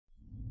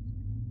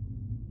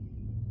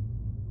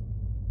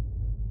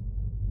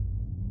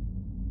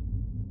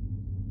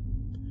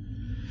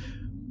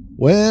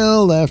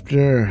Well,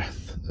 after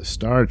the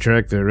Star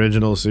Trek, the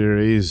original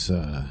series,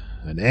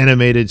 an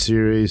animated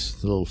series,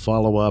 a little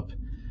follow-up,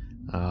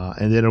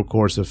 and then, of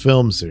course, a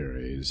film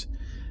series,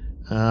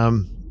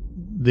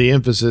 the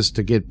emphasis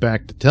to get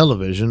back to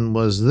television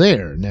was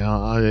there.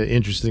 Now,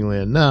 interestingly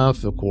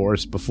enough, of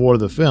course, before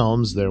the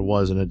films, there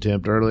was an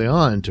attempt early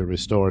on to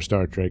restore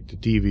Star Trek to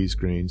TV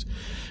screens,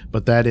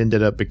 but that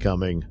ended up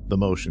becoming the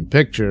motion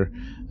picture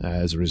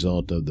as a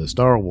result of the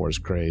Star Wars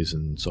craze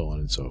and so on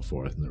and so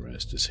forth, and the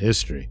rest is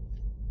history.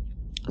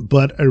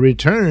 But a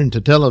return to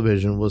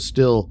television was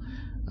still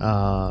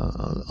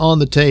on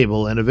the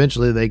table, and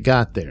eventually they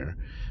got there,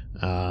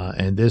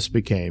 and this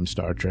became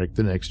Star Trek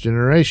The Next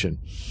Generation.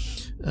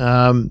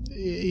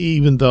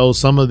 Even though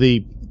some of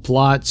the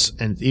plots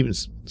and even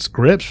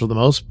scripts for the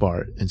most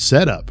part and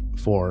setup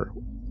for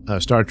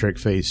Star Trek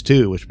Phase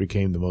 2, which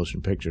became the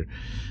motion picture,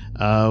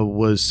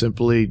 was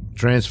simply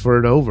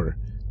transferred over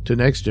to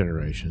Next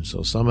Generation.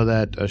 So some of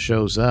that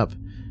shows up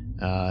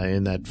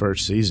in that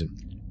first season.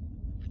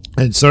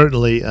 And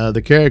certainly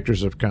the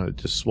characters have kind of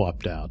just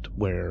swapped out,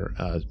 where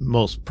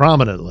most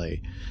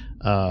prominently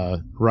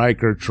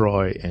Riker,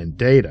 Troy, and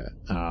Data.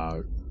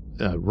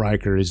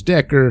 Riker is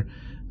Decker.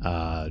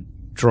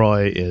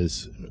 Troy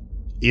is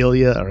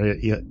Ilya, or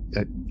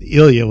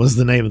Ilya was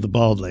the name of the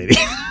bald lady.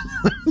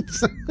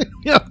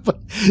 Yeah, but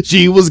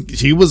she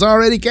was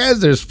already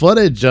cast. There's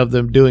footage of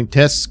them doing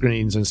test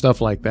screens and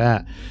stuff like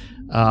that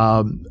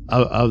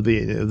of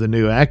the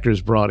new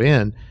actors brought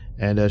in,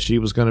 and she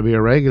was going to be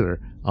a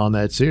regular on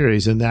that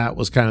series, and that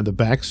was kind of the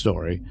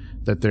backstory,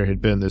 that there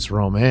had been this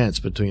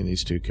romance between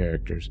these two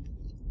characters,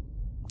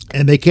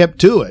 and they kept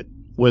to it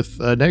with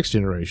Next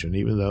Generation,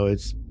 even though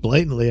it's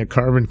blatantly a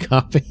carbon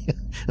copy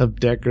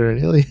of Decker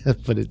and Ilya,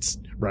 but it's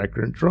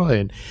Riker and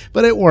Troy,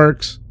 but it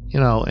works,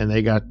 and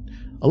they got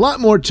a lot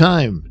more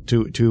time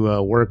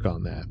to work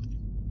on that.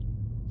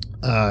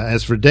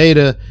 As for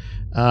Data,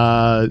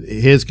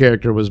 his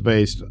character was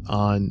based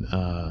on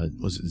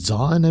was it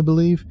Zahn, I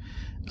believe,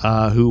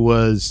 who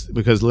was,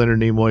 because Leonard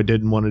Nimoy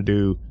didn't want to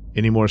do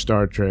any more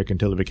Star Trek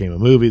until it became a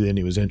movie. Then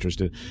he was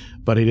interested,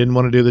 but he didn't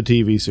want to do the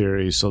TV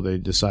series, so they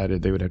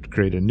decided they would have to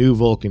create a new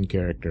Vulcan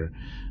character.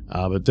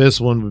 But this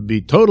one would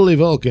be totally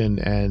Vulcan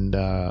and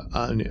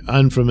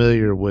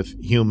unfamiliar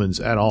with humans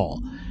at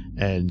all.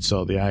 And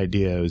so the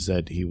idea is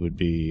that he would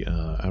be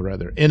a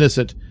rather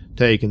innocent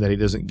take, and that he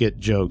doesn't get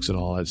jokes and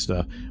all that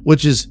stuff,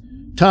 which is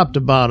top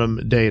to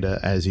bottom Data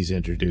as he's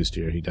introduced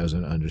here. He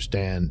doesn't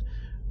understand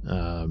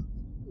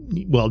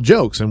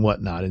jokes and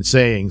whatnot and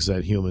sayings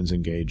that humans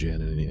engage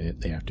in,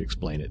 and they have to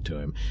explain it to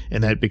him.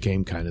 And that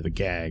became kind of the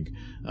gag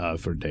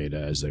for Data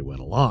as they went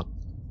along.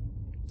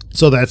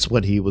 So that's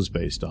what he was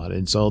based on.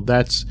 And so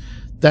that's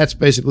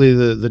basically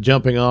the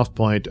jumping off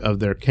point of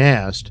their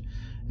cast.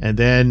 And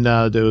then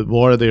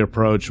more of the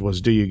approach was,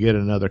 do you get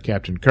another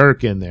Captain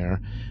Kirk in there?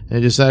 And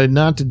they decided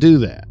not to do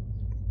that.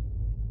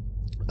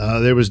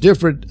 There was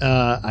different.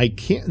 I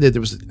think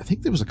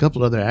there was a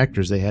couple other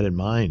actors they had in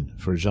mind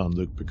for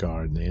Jean-Luc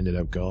Picard, and they ended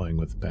up going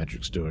with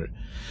Patrick Stewart.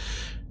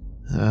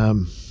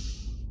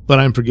 But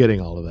I'm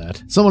forgetting all of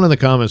that. Someone in the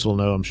comments will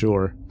know, I'm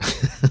sure.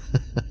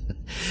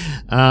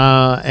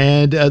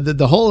 And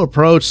the whole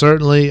approach,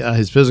 certainly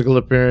his physical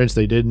appearance,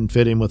 they didn't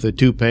fit him with a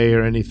toupee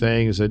or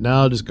anything. They said,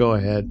 no, just go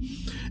ahead.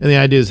 And the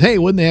idea is, hey,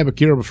 wouldn't they have a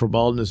cure for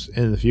baldness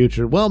in the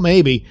future? Well,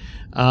 maybe.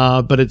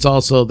 But it's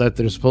also that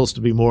they're supposed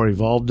to be more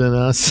evolved than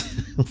us,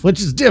 which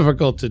is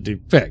difficult to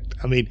depict.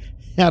 I mean,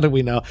 how do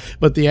we know?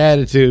 But the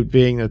attitude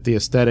being that the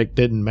aesthetic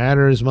didn't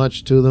matter as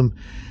much to them.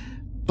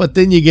 But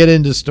then you get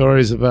into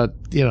stories about,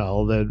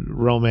 the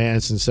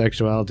romance and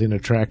sexuality and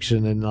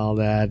attraction and all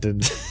that.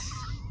 And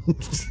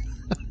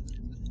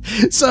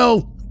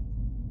so,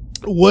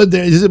 but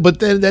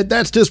then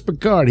that's just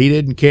Picard. He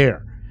didn't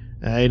care.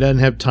 He doesn't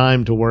have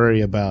time to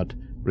worry about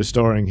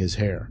restoring his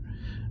hair.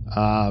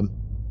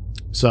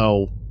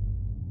 So,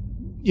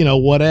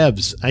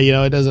 whatevs.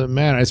 It doesn't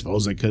matter. I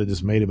suppose they could have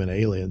just made him an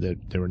alien,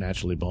 that they were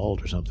naturally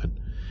bald or something.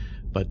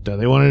 But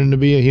they wanted him to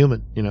be a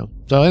human,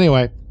 So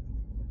anyway,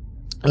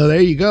 there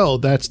you go.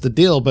 That's the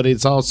deal. But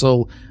it's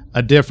also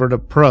a different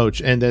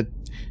approach. And that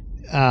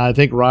I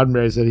think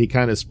Roddenberry said he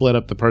kind of split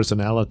up the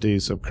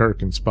personalities of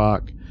Kirk and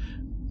Spock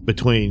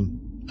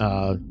between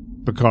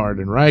Picard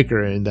and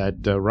Riker, and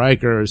that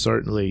Riker is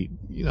certainly,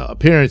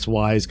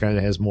 appearance-wise, kind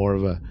of has more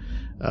of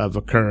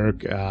a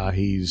Kirk.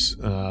 He's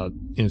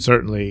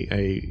certainly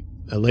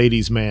a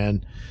ladies'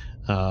 man.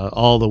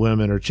 All the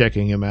women are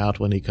checking him out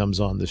when he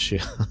comes on the show,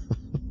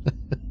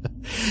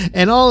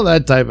 and all of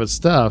that type of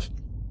stuff.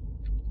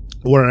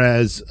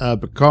 Whereas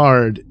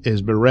Picard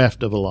is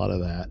bereft of a lot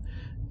of that,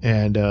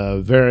 and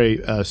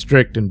very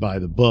strict and by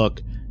the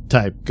book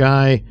type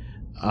guy.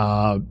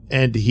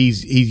 And he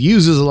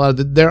uses a lot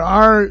of there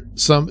are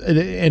some,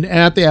 and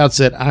at the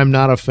outset, I'm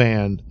not a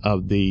fan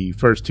of the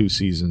first two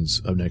seasons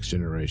of Next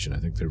Generation. I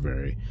think they're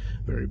very,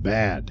 very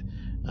bad.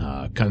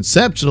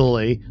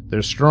 Conceptually,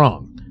 they're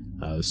strong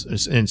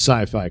in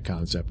sci-fi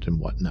concept and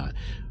whatnot.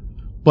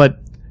 But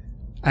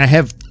I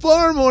have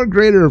far more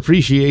greater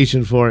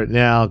appreciation for it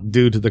now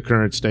due to the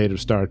current state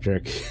of Star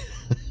Trek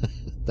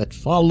that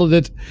followed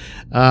it.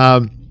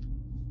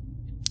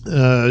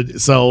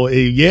 So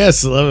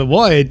yes,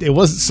 boy, it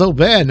wasn't so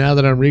bad now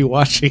that I'm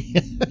rewatching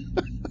it.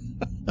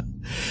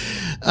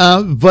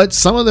 But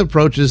some of the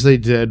approaches they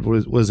did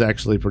was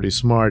actually pretty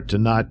smart to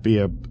not be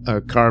a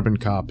carbon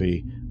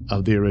copy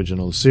of the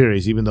original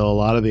series, even though a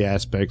lot of the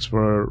aspects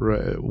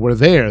were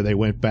there. They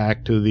went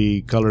back to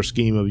the color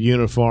scheme of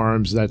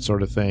uniforms, that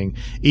sort of thing.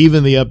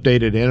 Even the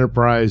updated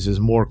Enterprise is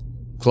more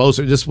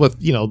closer, just with,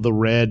 the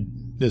red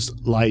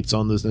lights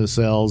on the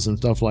nacelles and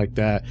stuff like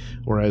that,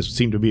 whereas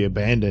seemed to be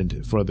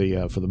abandoned for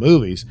the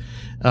movies.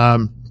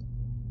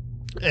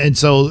 And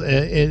so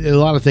a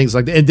lot of things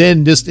like that. And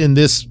then just in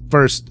this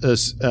first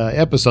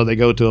episode, they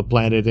go to a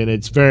planet, and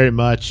it's very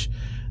much,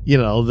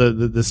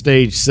 the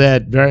stage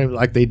set very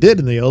like they did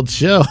in the old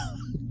show.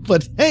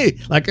 But hey,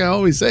 like I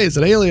always say, it's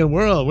an alien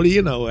world. What do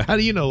you know? How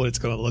do you know what it's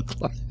going to look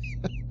like?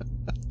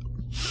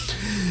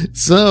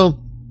 So,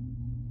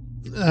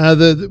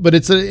 but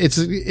it's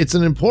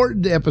an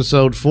important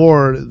episode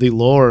for the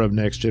lore of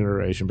Next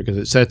Generation because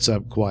it sets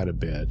up quite a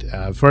bit.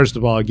 First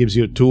of all, it gives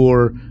you a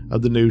tour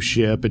of the new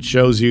ship. It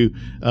shows you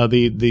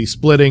the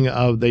splitting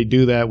of. They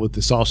do that with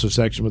the saucer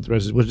section with the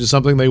rest, which is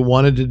something they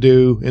wanted to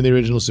do in the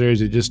original series.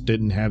 They just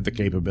didn't have the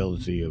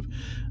capability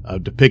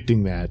of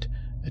depicting that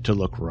to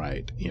look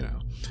right,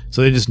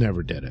 So they just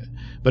never did it.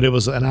 But it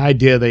was an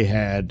idea they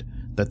had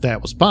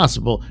that was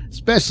possible,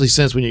 especially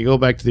since when you go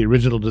back to the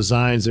original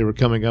designs they were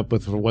coming up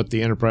with for what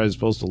the Enterprise is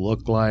supposed to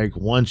look like.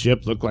 One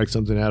ship looked like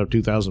something out of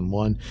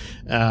 2001,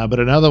 but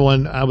another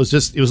one, it was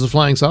a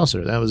flying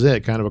saucer. That was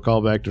it, kind of a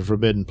callback to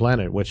Forbidden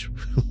Planet, which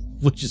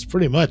is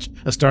pretty much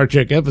a Star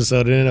Trek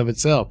episode in and of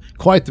itself.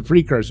 Quite the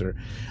precursor.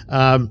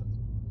 So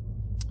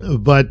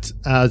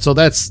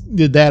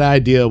that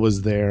idea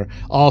was there.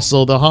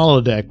 Also, the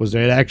holodeck was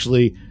there. It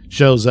actually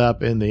shows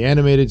up in the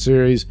animated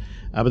series,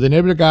 but they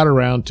never got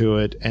around to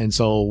it, and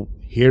so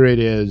here it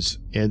is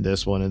in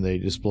this one, and they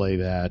display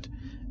that,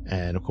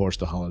 and of course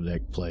the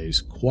holodeck plays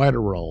quite a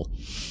role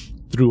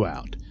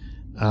throughout.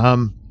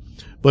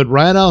 But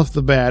right off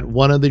the bat,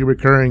 one of the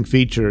recurring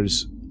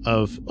features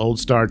of old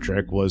Star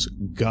Trek was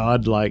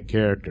godlike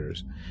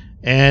characters.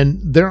 And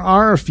there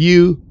are a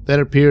few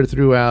that appear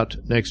throughout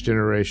Next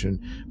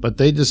Generation, but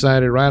they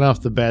decided right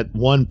off the bat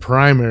one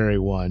primary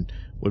one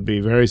would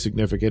be very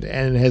significant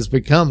and has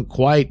become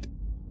quite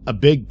a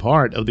big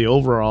part of the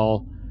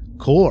overall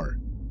core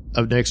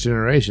of Next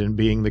Generation,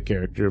 being the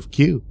character of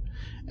Q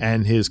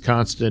and his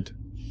constant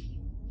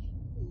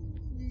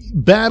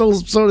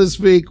battles, so to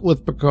speak,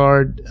 with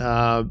Picard.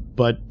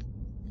 But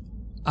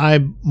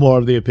I'm more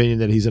of the opinion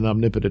that he's an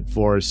omnipotent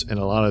force, and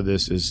a lot of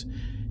this is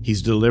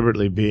he's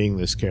deliberately being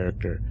this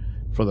character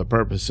for the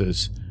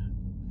purposes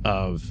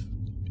of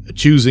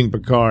choosing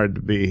Picard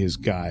to be his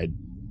guide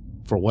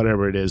for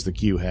whatever it is the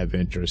Q have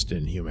interest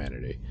in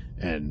humanity.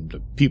 And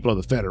the people of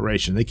the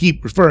Federation, they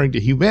keep referring to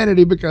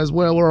humanity because,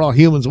 well, we're all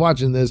humans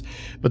watching this.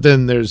 But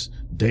then there's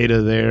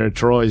Data there.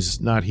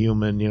 Troy's not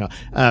human,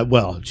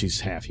 well,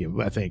 she's half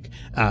human, I think.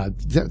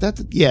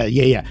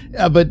 Yeah.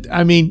 But,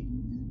 I mean,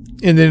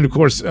 and then, of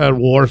course,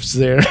 Worf's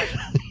there.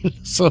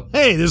 So,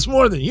 hey, there's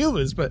more than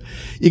humans, but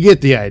you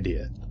get the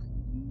idea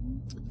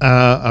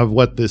of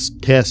what this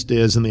test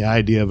is and the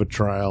idea of a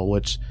trial,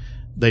 which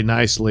they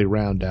nicely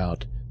round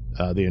out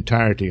the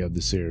entirety of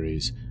the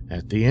series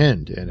at the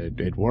end, and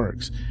it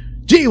works.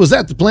 Gee, was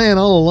that the plan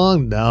all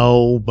along?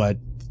 No, but,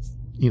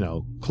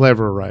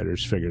 clever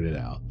writers figured it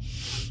out.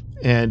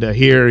 And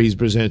here he's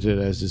presented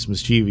as this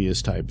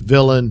mischievous type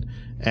villain,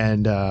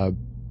 and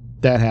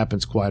that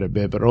happens quite a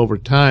bit. But over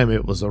time,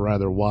 it was a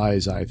rather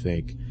wise, I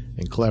think,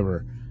 and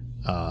clever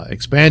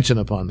expansion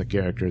upon the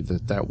character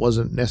that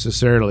wasn't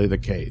necessarily the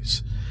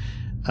case.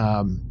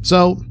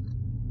 So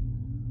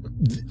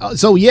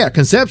yeah,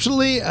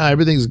 conceptually,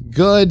 everything's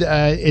good.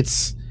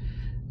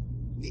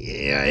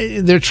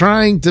 They're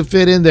trying to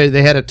fit in there.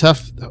 They had a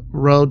tough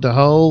road to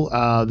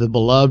hoe. The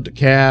beloved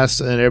cast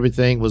and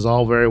everything was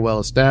all very well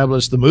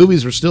established. The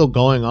movies were still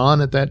going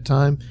on at that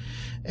time.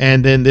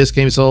 And then this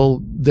came,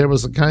 so there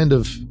was a kind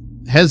of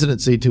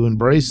hesitancy to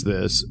embrace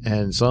this,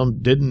 and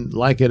some didn't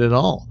like it at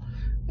all.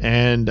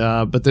 And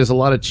but there's a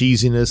lot of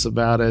cheesiness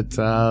about it.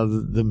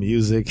 The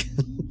music,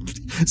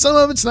 some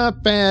of it's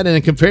not bad,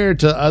 and compared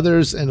to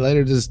others, and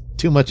later just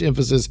too much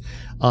emphasis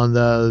on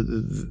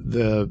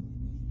the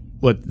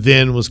what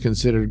then was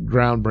considered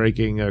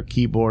groundbreaking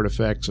keyboard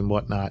effects and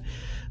whatnot,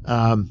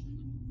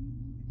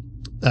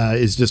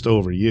 is just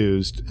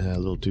overused, a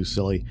little too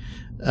silly.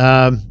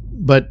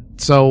 But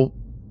so,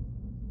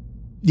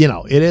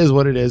 it is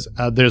what it is.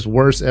 There's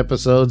worse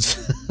episodes.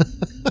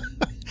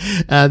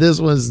 This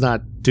one's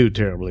not too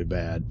terribly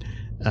bad.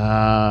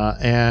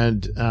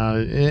 And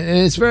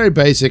it's very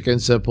basic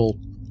and simple.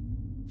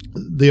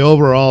 The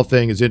overall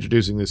thing is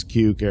introducing this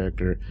Q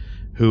character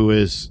who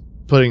is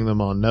putting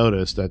them on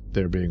notice that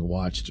they're being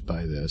watched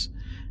by this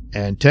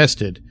and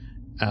tested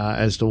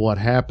as to what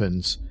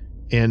happens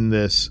in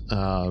this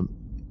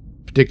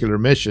particular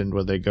mission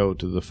where they go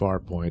to the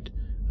Farpoint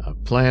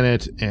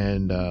planet,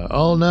 and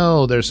oh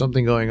no, there's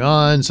something going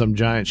on. Some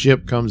giant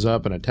ship comes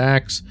up and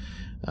attacks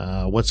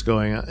what's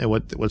going on,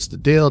 what's the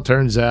deal.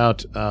 Turns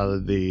out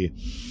the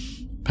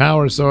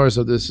power source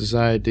of this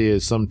society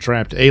is some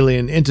trapped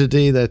alien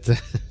entity that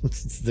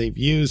they've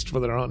used for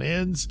their own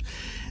ends,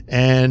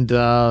 and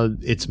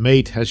its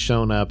mate has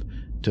shown up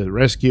to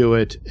rescue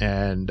it,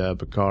 and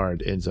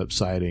Picard ends up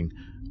siding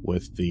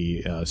with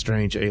the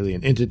strange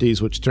alien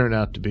entities, which turn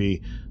out to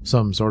be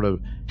some sort of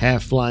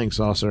half flying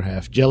saucer,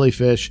 half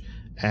jellyfish,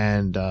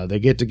 and they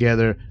get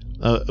together,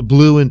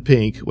 blue and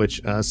pink, which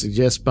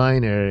suggests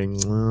binary.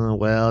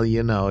 Well,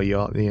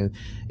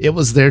 it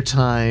was their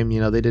time,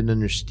 they didn't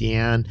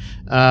understand.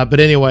 But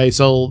anyway,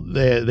 so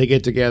they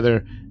get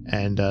together,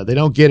 and they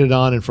don't get it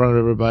on in front of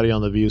everybody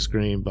on the view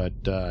screen, but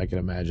I can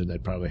imagine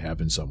that probably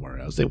happened somewhere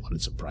else. They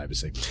wanted some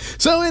privacy.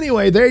 So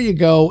anyway, there you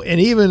go. And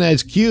even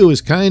as Q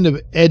is kind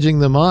of edging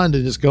them on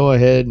to just go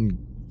ahead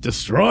and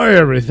destroy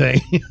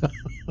everything.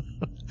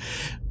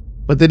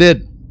 But they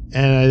did.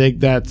 And I think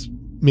that's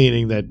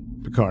meaning that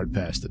Picard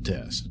passed the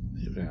test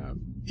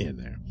in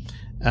there.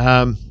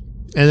 And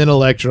then a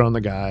lecture on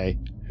the guy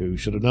who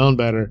should have known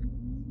better,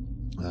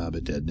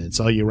 but didn't.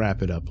 So you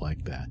wrap it up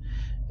like that.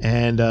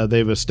 And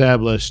they've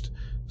established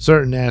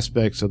certain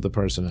aspects of the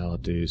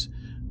personalities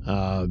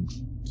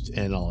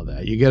and all of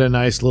that. You get a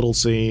nice little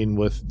scene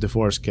with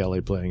DeForest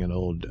Kelley playing an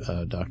old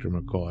Dr.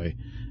 McCoy.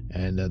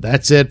 And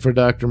that's it for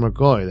Dr.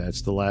 McCoy.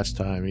 That's the last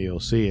time you'll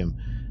see him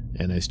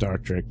in a Star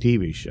Trek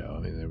TV show.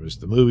 I mean, there was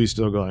the movie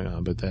still going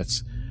on, but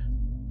that's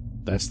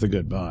the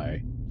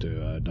goodbye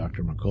to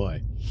Dr.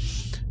 McCoy.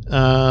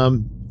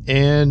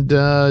 And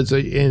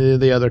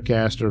the other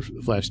cast are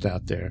fleshed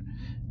out there.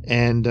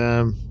 And...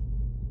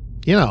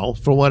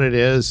 for what it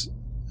is,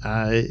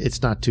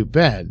 it's not too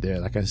bad. There,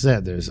 like I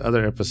said, there's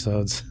other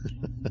episodes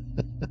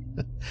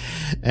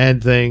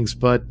and things,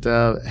 but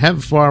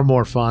have far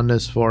more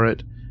fondness for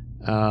it.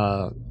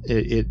 I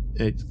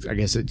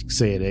guess it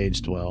say it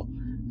aged well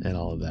and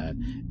all of that.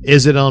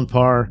 Is it on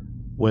par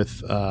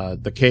with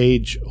The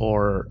Cage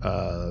or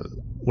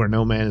Where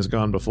No Man Has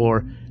Gone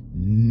Before?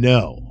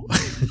 No,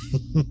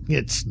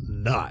 it's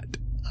not.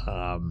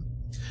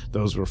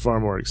 Those were far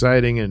more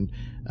exciting and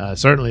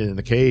certainly in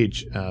The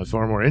Cage,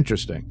 far more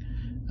interesting.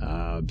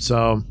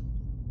 So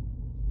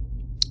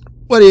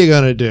what are you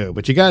going to do?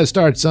 But you got to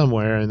start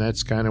somewhere, and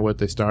that's kind of what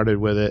they started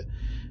with it,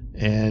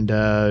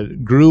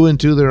 and grew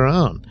into their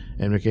own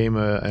and became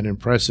an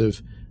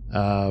impressive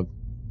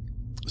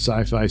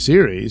sci-fi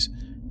series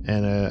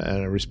and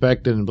a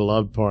respected and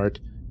beloved part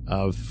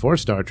for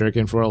Star Trek.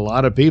 And for a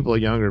lot of people,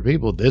 younger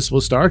people, this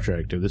was Star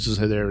Trek too. This is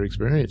their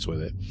experience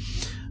with it.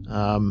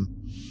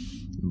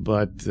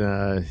 But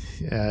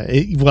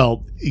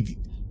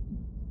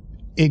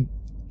it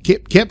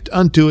kept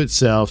unto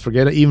itself.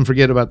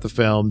 Forget about the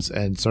films,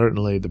 and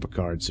certainly the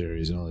Picard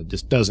series and all that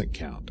just doesn't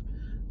count.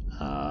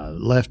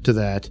 Left to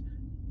that,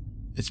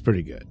 it's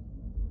pretty good,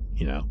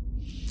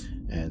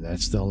 and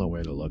that's the only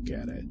way to look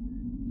at it.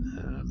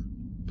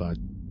 But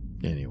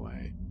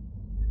anyway,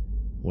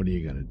 what are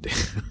you gonna do?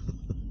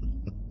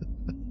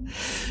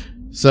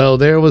 So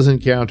there was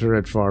Encounter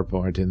at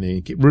Farpoint, and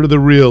the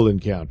real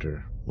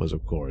encounter was,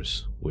 of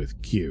course,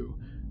 with Q,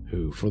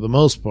 who, for the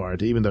most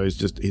part, even though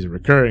he's a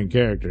recurring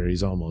character,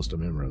 he's almost a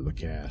member of the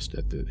cast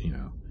at the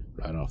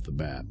right off the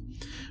bat.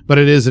 But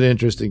it is an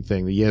interesting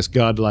thing that, yes,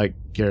 godlike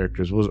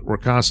characters were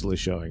constantly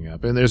showing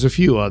up, and there's a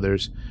few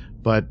others,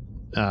 but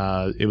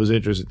it was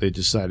interesting they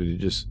decided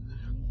to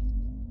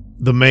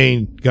the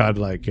main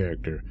godlike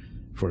character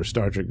for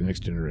Star Trek The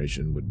Next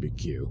Generation would be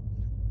Q.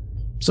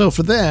 So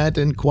for that,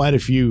 and quite a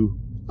few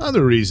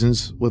other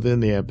reasons within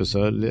the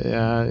episode,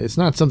 it's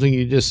not something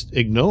you just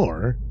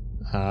ignore.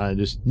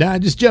 Just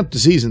jump to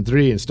season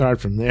 3 and start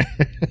from there.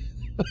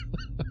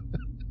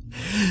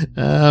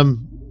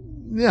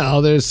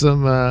 There's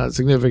some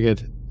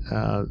significant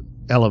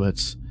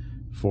elements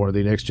for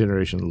the Next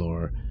Generation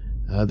lore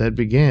that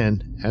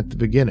began at the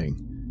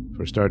beginning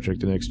for Star Trek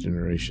The Next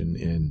Generation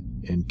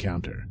in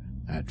Encounter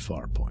at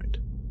Farpoint.